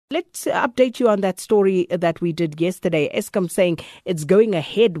Let's update you on that story that we did yesterday. Eskom saying it's going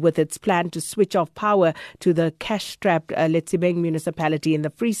ahead with its plan to switch off power to the cash-strapped Letsemeng Municipality in the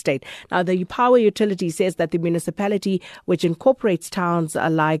Free State. Now, the power utility says that the municipality, which incorporates towns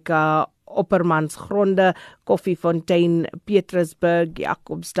like Oppermansgronde, Koffiefontein, Petrusburg,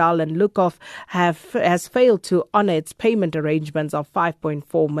 Jacobsdal and Luckhoff has failed to honor its payment arrangements of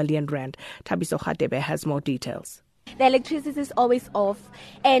 5.4 million rand. Thabiso Radebe has more details. The electricity is always off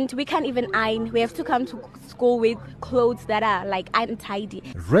and we can't even iron. We have to come to school with clothes that are like untidy.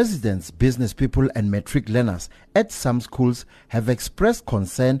 Residents, business people and matric learners at some schools have expressed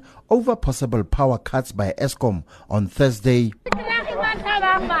concern over possible power cuts by Eskom on Thursday.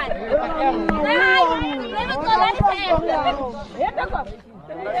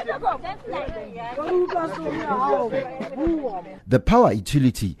 The power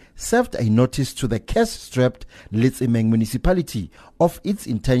utility served a notice to the cash-strapped Letsemeng Municipality of its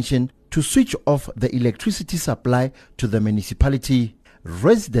intention to switch off the electricity supply to the municipality.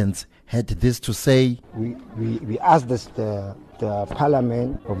 Residents had this to say. We asked the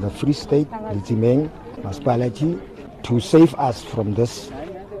Parliament of the Free State, Letsemeng Municipality, to save us from this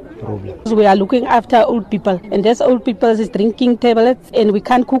problem. We are looking after old people, and these old people is drinking tablets and we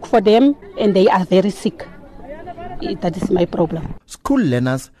can't cook for them and they are very sick. That is my problem. School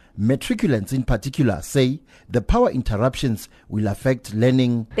learners, matriculants in particular, say the power interruptions will affect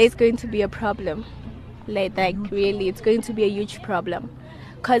learning. There's going to be a problem. Like really, it's going to be a huge problem.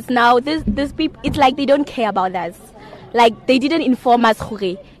 Because now this people, it's like they don't care about us. Like they didn't inform us,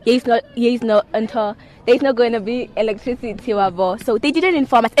 there's not going to be electricity, wabo. So they didn't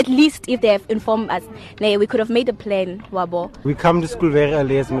inform us. At least if they have informed us, we could have made a plan, wabo. We come to school very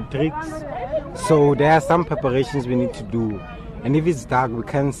early as matrics, so there are some preparations we need to do. And if it's dark, we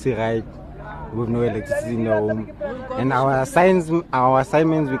can't see right with no electricity in the home. And our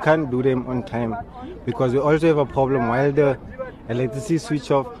assignments, we can't do them on time because we also have a problem. While the electricity switch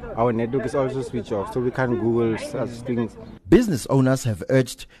off, our network is also switched off, so we can't Google such things. Business owners have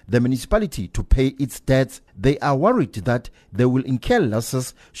urged the municipality to pay its debts. They are worried that they will incur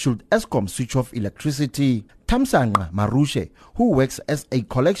losses should Eskom switch off electricity. Tamsanga Marushe, who works as a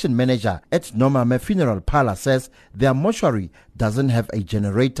collection manager at Nomame Funeral Parlor, says their mortuary doesn't have a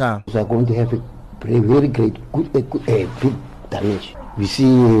generator. We are going to have a very great, big damage. We see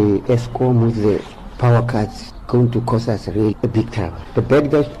Eskom with the power cuts going to cause us really a big trouble. The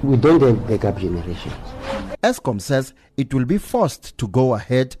fact that we don't have backup generation. Eskom says it will be forced to go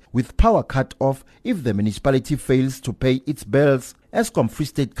ahead with power cut off if the municipality fails to pay its bills. Eskom Free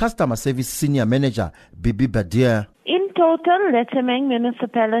State Customer Service Senior Manager Bibi Badia. In total, Letsemeng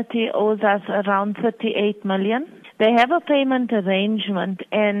Municipality owes us around 38 million. They have a payment arrangement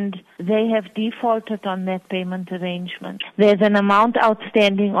and they have defaulted on that payment arrangement. There's an amount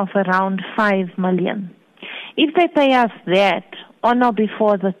outstanding of around 5 million. If they pay us that on or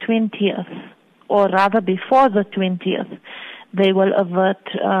before the 20th, or rather before the 20th, they will avert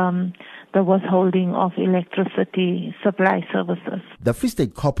the withholding of electricity supply services. The Free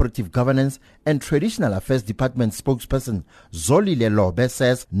State Cooperative Governance and Traditional Affairs Department spokesperson Zolile Lobe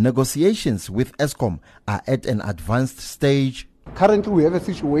says negotiations with Eskom are at an advanced stage. Currently, we have a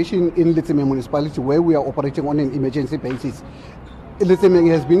situation in Letsemeng Municipality where we are operating on an emergency basis. Letsemeng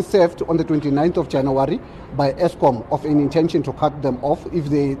has been served on the 29th of January by Eskom of an intention to cut them off if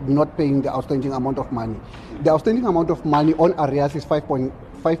they are not paying the outstanding amount of money. The outstanding amount of money on arrears is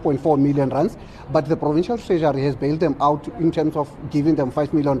 5.4 million rands, but the provincial treasury has bailed them out in terms of giving them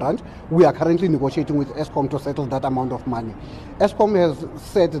 5 million rands. We are currently negotiating with Eskom to settle that amount of money. Eskom has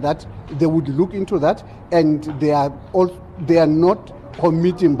said that they would look into that, and they are not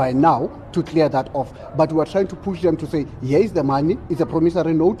committing by now to clear that off. But we are trying to push them to say, here is the money, it's a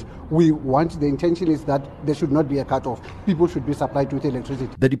promissory note. The intention is that there should not be a cut-off. People should be supplied with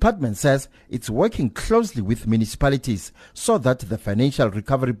electricity. The department says it's working closely with municipalities so that the financial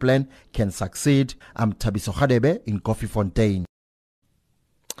recovery plan can succeed. I'm Thabiso Radebe in Koffiefontein.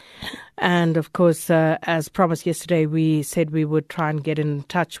 And of course, as promised yesterday, we said we would try and get in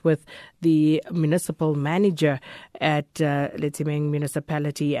touch with the municipal manager at Letsemeng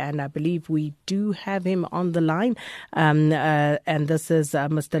Municipality, and I believe we do have him on the line. And this is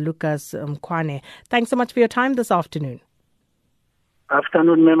Mr. Lucas Mkhwane. Thanks so much for your time this afternoon.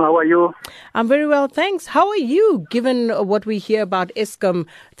 Afternoon, ma'am. How are you? I'm very well, thanks. How are you, given what we hear about Eskom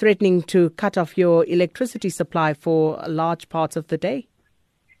threatening to cut off your electricity supply for large parts of the day?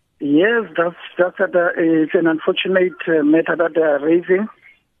 Yes, it's an unfortunate matter that they are raising.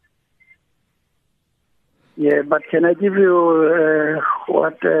 Yeah, but can I give you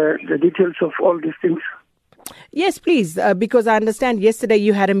the details of all these things? Yes, please, because I understand yesterday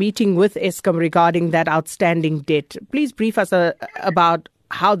you had a meeting with Eskom regarding that outstanding debt. Please brief us about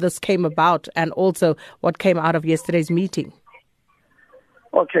how this came about and also what came out of yesterday's meeting.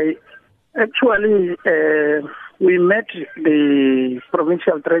 Okay. Actually, we met the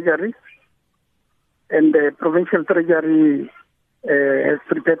provincial treasury, and the provincial treasury has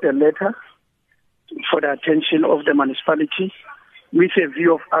prepared a letter for the attention of the municipality with a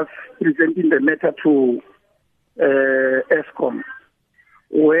view of us presenting the matter to Eskom,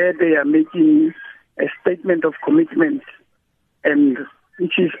 where they are making a statement of commitment, and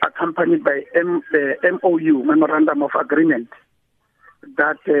which is accompanied by the MOU, Memorandum of Agreement,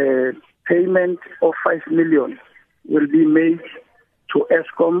 that payment of 5 million will be made to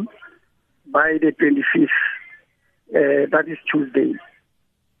Eskom by the 25th, that is Tuesday,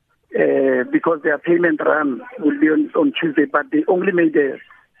 because their payment run will be on Tuesday, but they only made a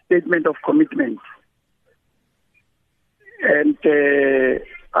statement of commitment. And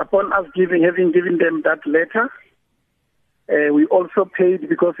upon us having given them that letter, we also paid,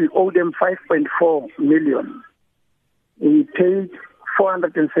 because we owe them 5.4 million. We paid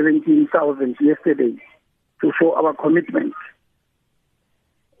 417,000 yesterday to show our commitment.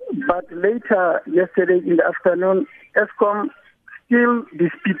 But later, yesterday in the afternoon, Eskom still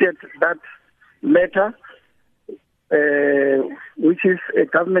disputed that letter, which is a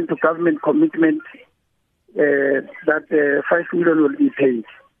government-to-government commitment that 5 million will be paid.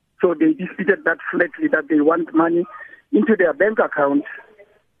 So they disputed that flatly, that they want money into their bank account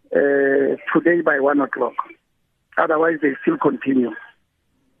today by 1 o'clock. Otherwise, they still continue.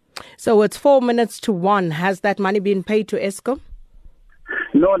 So it's 4 minutes to 1. Has that money been paid to Eskom?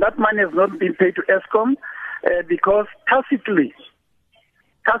 No, that money has not been paid to Eskom because tacitly,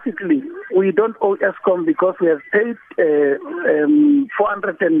 we don't owe Eskom because we have paid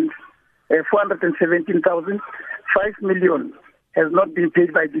 417,000. 5 million has not been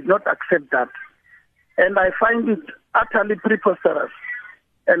paid, but I did not accept that. And I find it utterly preposterous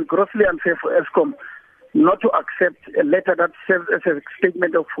and grossly unfair for Eskom not to accept a letter that serves as a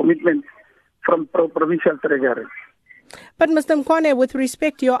statement of commitment from provincial treasury. But Mr. Mkhwane, with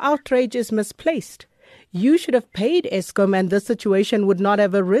respect, your outrage is misplaced. You should have paid Eskom and this situation would not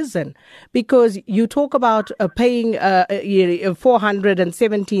have arisen, because you talk about paying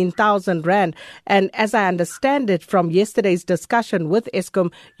 417,000 rand. And as I understand it from yesterday's discussion with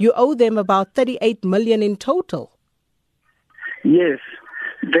Eskom, you owe them about 38 million in total. Yes,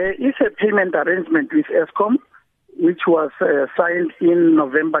 there is a payment arrangement with Eskom, which was signed in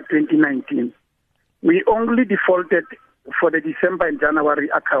November 2019. We only defaulted for the December and January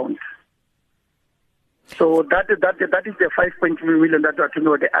account. So that is the 5.2 million that we are talking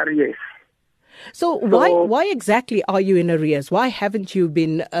about, the arrears. So why exactly are you in arrears? Why haven't you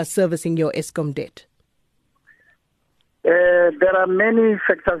been servicing your Eskom debt? There are many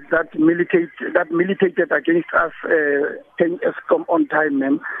factors that militated against us paying Eskom on time,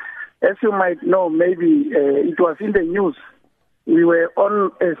 ma'am. As you might know, maybe it was in the news. We were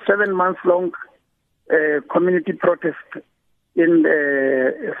on a 7-month-long community protest in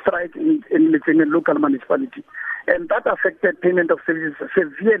strike in Letsemeng local municipality, and that affected payment of services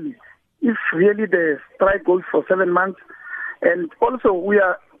severely. If really the strike goes for 7 months, and also we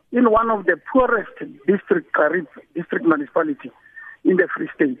are in one of the poorest district municipality in the Free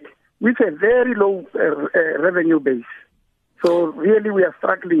State, with a very low revenue base. So really we are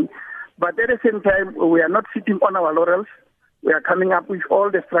struggling, but at the same time we are not sitting on our laurels. We are coming up with all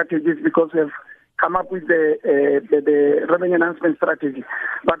the strategies because we have come up with the revenue enhancement strategy.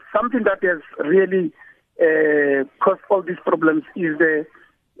 But something that has really caused all these problems is the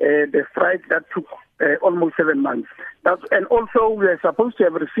strike that took almost 7 months. And also we are supposed to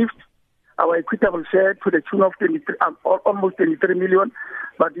have received our equitable share to the tune of almost 23 million,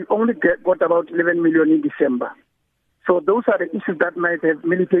 but we only got about 11 million in December. So those are the issues that might have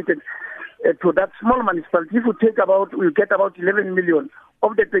militated to that small municipality. If we get about 11 million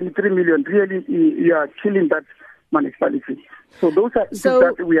of the 23 million, really you are killing that municipality. So those are issues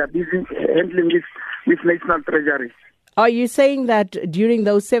that we are busy handling with National Treasury. Are you saying that during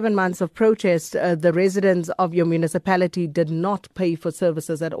those 7 months of protest, the residents of your municipality did not pay for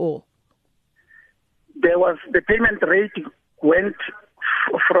services at all? The payment rate went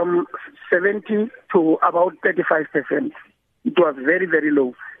from 70 to about 35%. It was very, very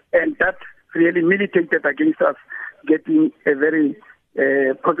low. And that really militated against us getting a very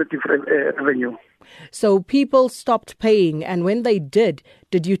positive revenue. So people stopped paying, and when they did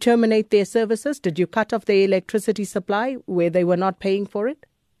you terminate their services? Did you cut off their electricity supply where they were not paying for it?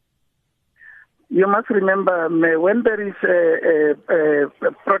 You must remember, when there is a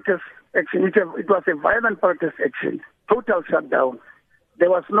protest action. It was a violent protest action, total shutdown. There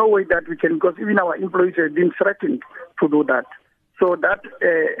was no way that we can, because even our employees had been threatened to do that. So that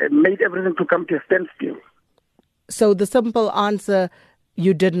made everything to come to a standstill. So the simple answer,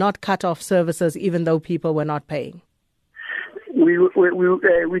 you did not cut off services even though people were not paying? We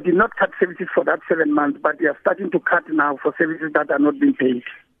did not cut services for that 7 months, but we are starting to cut now for services that are not being paid.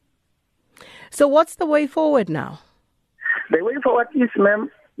 So what's the way forward now? The way forward is,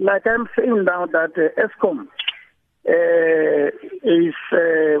 ma'am, like I'm saying now, that Eskom is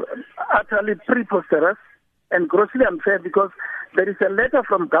utterly preposterous and grossly unfair, because there is a letter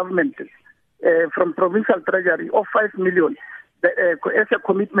from government, from provincial treasury of 5 million as a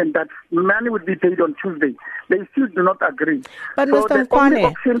commitment that money would be paid on Tuesday. They still do not agree. But so Mr.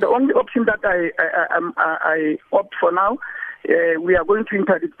 Mkhwane, the only option that I opt for now, we are going to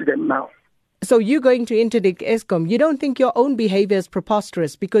interdict them now. So you're going to interdict Eskom. You don't think your own behavior is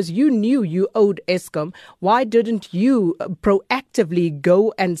preposterous because you knew you owed Eskom. Why didn't you proactively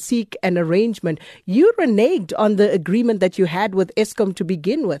go and seek an arrangement? You reneged on the agreement that you had with Eskom to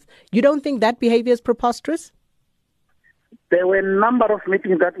begin with. You don't think that behavior is preposterous? There were a number of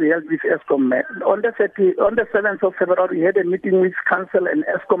meetings that we held with Eskom. On the 7th of February, we had a meeting with Council and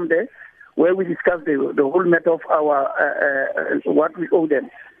Eskom there, where we discussed the whole matter of our what we owe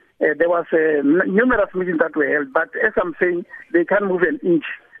them. There was numerous meetings that were held, but as I'm saying, they can't move an inch.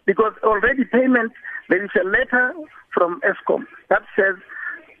 Because already payment, there is a letter from Eskom that says,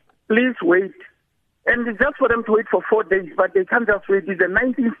 please wait. And it's just for them to wait for 4 days, but they can't just wait. It's the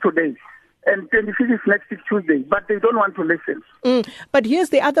 19th today, and 25th is next week Tuesday, but they don't want to listen. But here's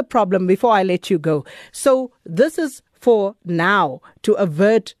the other problem before I let you go. So this is for now to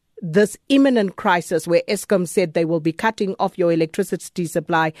avert this imminent crisis where Eskom said they will be cutting off your electricity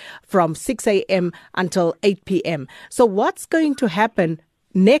supply from 6 a.m. until 8 p.m. So what's going to happen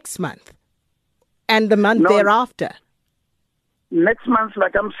next month and the month thereafter? Next month,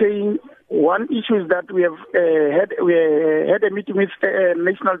 like I'm saying, one issue is that we have had a meeting with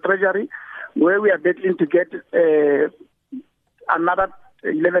National Treasury where we are battling to get another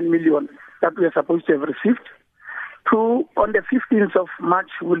 11 million that we are supposed to have received. On the 15th of March,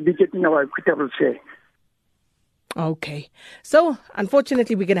 we'll be getting our equitable share. Okay. So,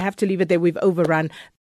 unfortunately, we're going to have to leave it there. We've overrun.